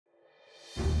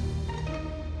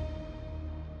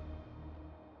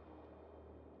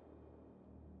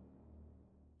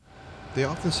They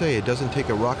often say it doesn't take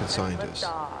a rocket scientist,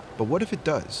 but what if it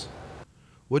does?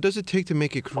 What does it take to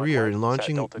make a career in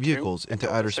launching vehicles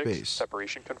into outer space?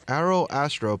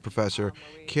 Astro professor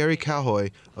Carrie Cowboy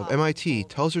of MIT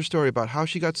tells her story about how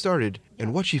she got started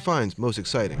and what she finds most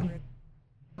exciting.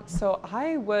 So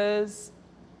I was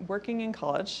working in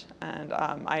college, and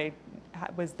I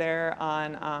was there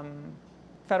on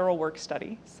federal work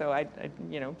study. So I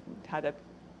had to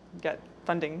get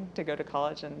funding to go to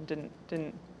college and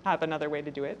didn't have another way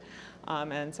to do it.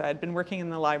 And so I'd been working in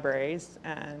the libraries,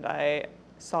 and I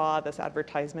saw this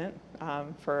advertisement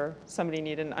for somebody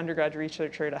needed an undergraduate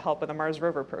researcher to help with a Mars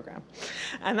rover program.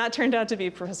 And that turned out to be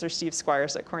Professor Steve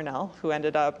Squires at Cornell, who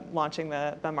ended up launching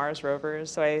the Mars rovers.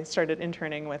 So I started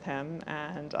interning with him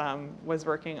and was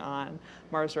working on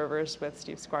Mars rovers with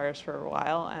Steve Squires for a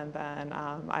while. And then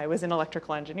I was in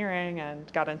electrical engineering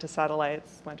and got into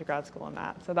satellites, went to grad school in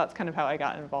that. So that's kind of how I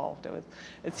got involved.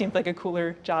 It seemed like a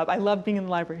cooler job. I love being in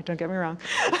the library, don't get me wrong.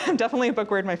 I'm definitely a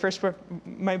bookworm.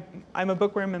 I'm a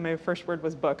bookworm, and my first word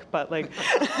was book, but like,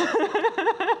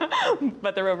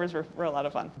 but the rovers were a lot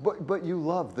of fun. But you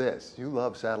love this. You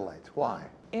love satellites. Why?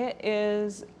 It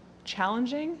is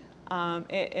challenging.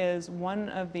 It is one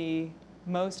of the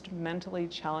most mentally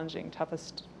challenging,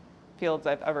 toughest fields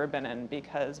I've ever been in,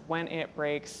 because when it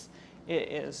breaks, it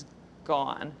is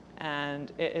gone.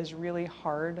 And it is really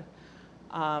hard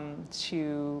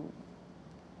to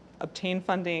obtain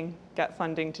funding, get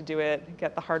funding to do it,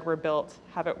 get the hardware built,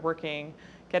 have it working,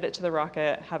 get it to the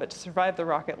rocket, have it to survive the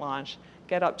rocket launch,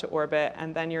 get up to orbit,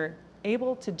 and then you're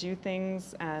able to do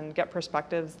things and get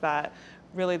perspectives that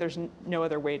really there's no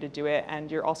other way to do it. And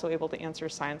you're also able to answer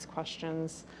science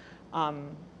questions,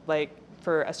 like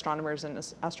for astronomers and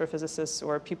astrophysicists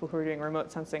or people who are doing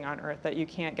remote sensing on Earth, that you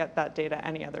can't get that data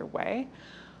any other way.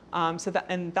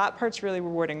 And that part's really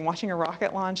rewarding. Watching a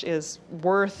rocket launch is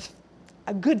worth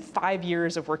a good 5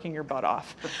 years of working your butt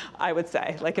off, I would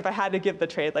say. Like if I had to give the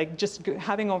trade, like just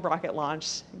having a rocket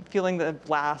launch, feeling the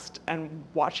blast and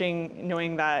watching,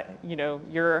 knowing that,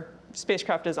 your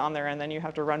spacecraft is on there and then you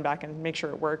have to run back and make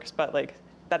sure it works, but like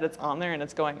that it's on there and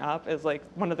it's going up is like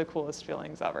one of the coolest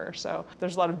feelings ever. So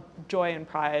there's a lot of joy and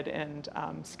pride and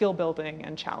skill building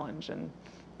and challenge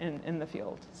in the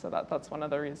field. So that's one of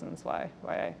the reasons why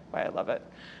I love it,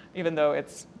 even though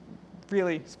it's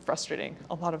really frustrating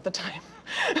a lot of the time.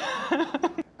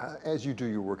 As you do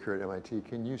your work here at MIT,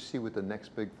 can you see what the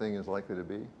next big thing is likely to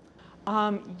be?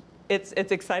 It's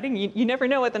exciting. You never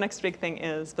know what the next big thing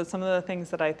is, but some of the things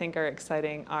that I think are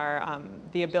exciting are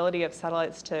the ability of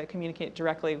satellites to communicate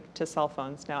directly to cell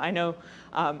phones. Now, I know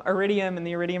Iridium and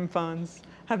the Iridium phones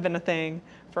have been a thing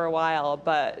for a while,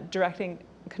 but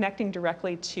connecting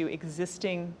directly to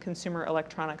existing consumer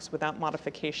electronics without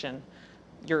modification,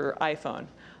 your iPhone,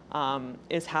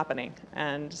 is happening.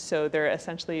 And so they're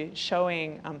essentially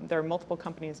showing, there are multiple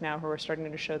companies now who are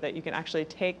starting to show that you can actually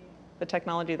take the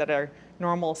technology that are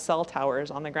normal cell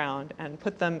towers on the ground and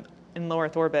put them in low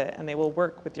Earth orbit, and they will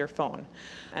work with your phone.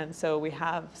 And so we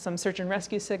have some search and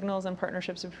rescue signals and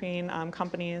partnerships between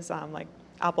companies like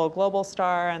Apple Global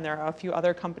Star, and there are a few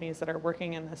other companies that are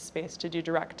working in this space to do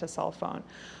direct to cell phone.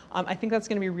 I think that's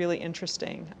going to be really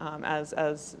interesting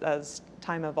as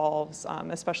time evolves,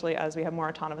 especially as we have more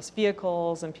autonomous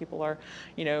vehicles and people are,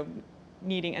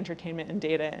 needing entertainment and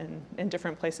data in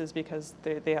different places because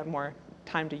they have more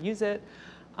time to use it.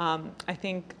 I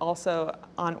think also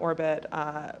on orbit,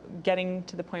 getting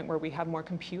to the point where we have more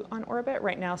compute on orbit.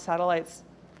 Right now, satellites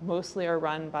mostly are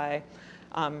run by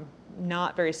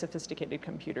not very sophisticated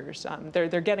computers.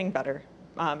 They're getting better,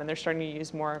 and they're starting to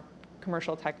use more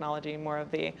commercial technology, more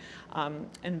of the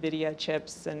NVIDIA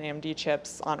chips and AMD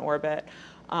chips on orbit.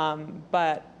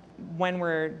 But when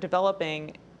we're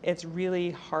developing, it's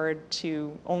really hard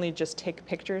to only just take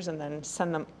pictures and then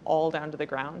send them all down to the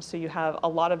ground. So you have a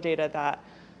lot of data that,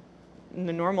 in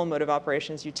the normal mode of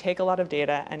operations, you take a lot of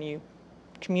data and you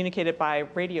communicate it by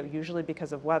radio, usually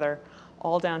because of weather,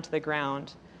 all down to the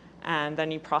ground, and then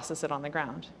you process it on the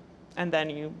ground. And then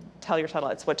you tell your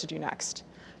satellites what to do next.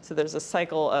 So there's a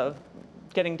cycle of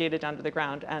getting data down to the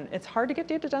ground, and it's hard to get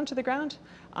data down to the ground.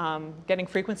 Getting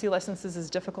frequency licenses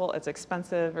is difficult, it's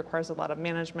expensive, requires a lot of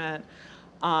management,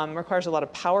 requires a lot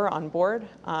of power on board.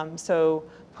 So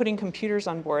putting computers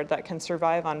on board that can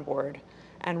survive on board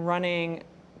and running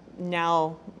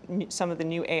now some of the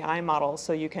new AI models,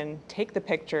 so you can take the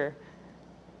picture.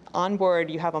 On board,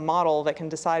 you have a model that can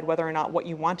decide whether or not what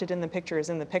you wanted in the picture is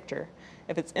in the picture.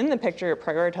 If it's in the picture, it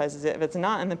prioritizes it. If it's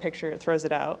not in the picture, it throws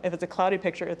it out. If it's a cloudy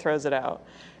picture, it throws it out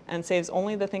and saves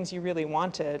only the things you really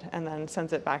wanted and then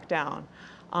sends it back down.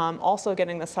 Also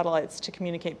getting the satellites to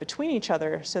communicate between each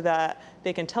other so that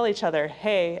they can tell each other,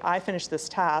 hey, I finished this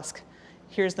task.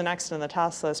 here's the next on the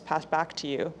task list, passed back to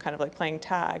you, kind of like playing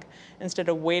tag, instead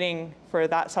of waiting for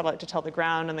that satellite to tell the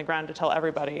ground and the ground to tell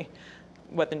everybody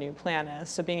what the new plan is.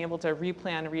 So being able to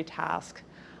replan, retask,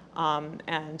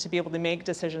 and to be able to make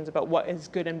decisions about what is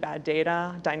good and bad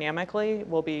data dynamically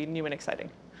will be new and exciting.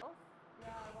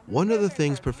 One of the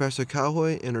things Professor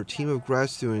Cahoy and her team of grad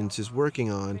students is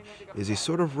working on is a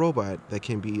sort of robot that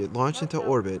can be launched into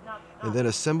orbit and then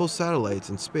assemble satellites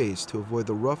in space to avoid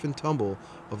the rough and tumble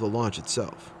of the launch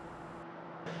itself.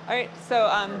 All right,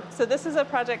 so this is a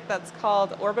project that's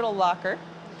called Orbital Locker.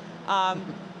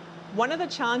 One of the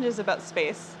challenges about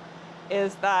space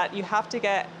is that you have to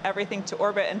get everything to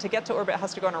orbit, and to get to orbit it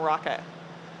has to go on a rocket.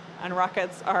 And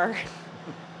rockets are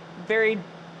very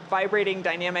vibrating,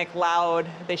 dynamic, loud.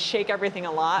 They shake everything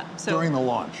a lot. So during the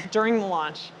launch? During the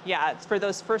launch, yeah. It's for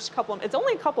those first couple, it's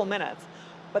only a couple minutes,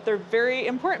 but they're very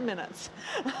important minutes.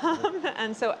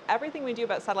 And so everything we do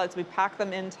about satellites, we pack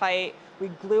them in tight, we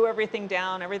glue everything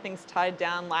down, everything's tied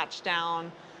down, latched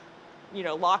down,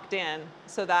 locked in,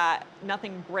 so that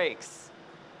nothing breaks,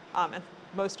 and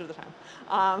most of the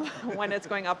time, when it's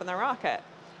going up in the rocket.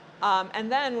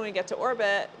 And then when we get to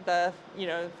orbit, the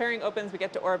fairing opens, we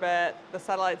get to orbit, the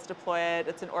satellite's deployed,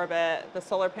 it's in orbit, the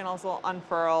solar panels will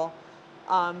unfurl,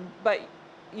 but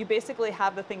you basically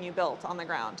have the thing you built on the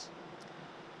ground.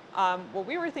 What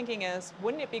we were thinking is,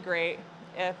 wouldn't it be great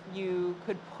if you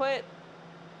could put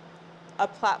a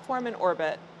platform in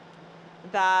orbit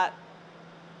that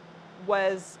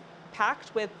was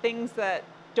packed with things that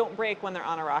don't break when they're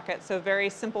on a rocket, so very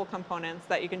simple components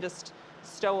that you can just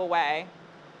stow away.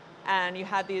 And you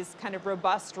had these kind of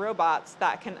robust robots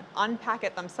that can unpack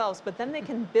it themselves, but then they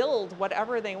can build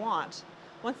whatever they want.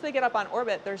 Once they get up on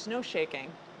orbit, there's no shaking.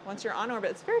 Once you're on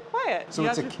orbit, it's very quiet. So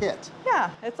it's a kit?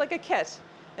 Yeah, it's like a kit.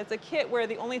 It's a kit where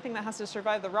the only thing that has to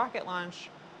survive the rocket launch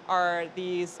are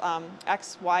these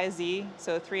X, Y, Z,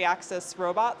 so 3-axis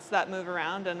robots that move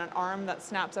around and an arm that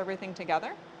snaps everything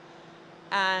together.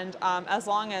 And as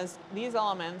long as these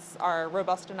elements are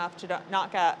robust enough to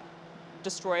not get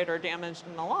destroyed or damaged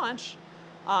in the launch,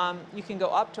 you can go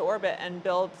up to orbit and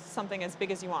build something as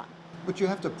big as you want. But you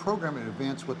have to program in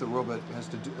advance what the robot has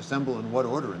to assemble in what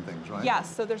order and things, right?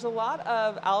 Yes, so there's a lot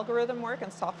of algorithm work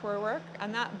and software work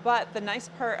and that, but the nice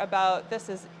part about this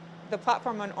is the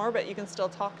platform on orbit you can still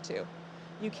talk to.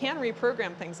 You can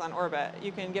reprogram things on orbit.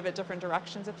 You can give it different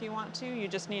directions if you want to. You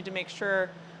just need to make sure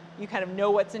you kind of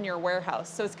know what's in your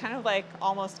warehouse. So it's kind of like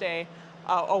almost a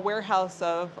warehouse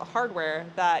of hardware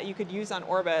that you could use on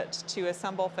orbit to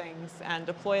assemble things and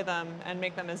deploy them and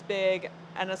make them as big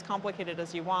and as complicated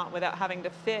as you want without having to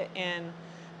fit in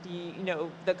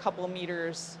the couple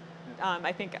meters.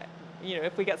 I think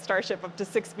if we get Starship up to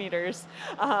 6 meters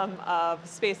of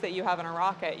space that you have in a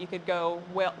rocket, you could go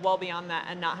well beyond that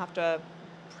and not have to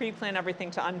pre-plan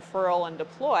everything to unfurl and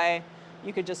deploy.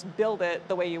 You could just build it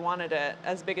the way you wanted it,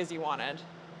 as big as you wanted.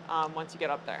 Once you get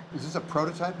up there. Is this a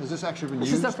prototype? Has this actually been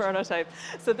used? This is a prototype.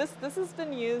 So this has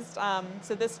been used,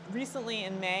 so this recently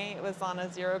in May, it was on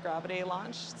a zero gravity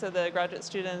launch. So the graduate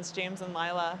students, James and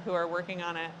Lila, who are working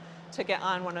on it, took it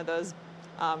on one of those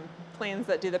planes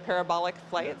that do the parabolic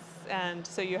flights. And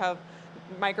so you have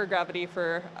microgravity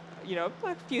for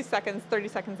a few seconds, 30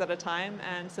 seconds at a time.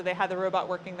 And so they had the robot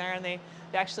working there, and they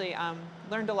actually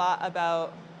learned a lot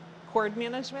about cord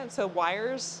management. So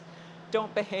wires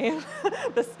don't behave.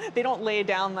 They don't lay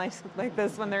down like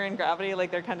this when they're in gravity, like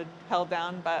they're kind of held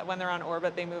down, but when they're on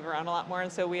orbit, they move around a lot more.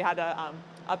 And so we had to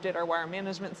update our wire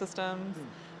management systems.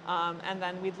 And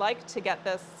then we'd like to get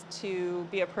this to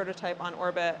be a prototype on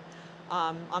orbit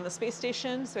on the space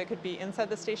station, so it could be inside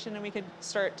the station and we could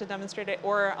start to demonstrate it,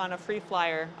 or on a free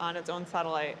flyer on its own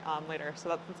satellite later. So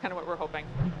that's kind of what we're hoping.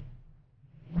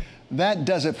 That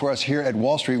does it for us here at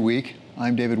Wall Street Week.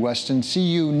 I'm David Westin. See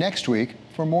you next week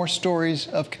for more stories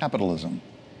of capitalism.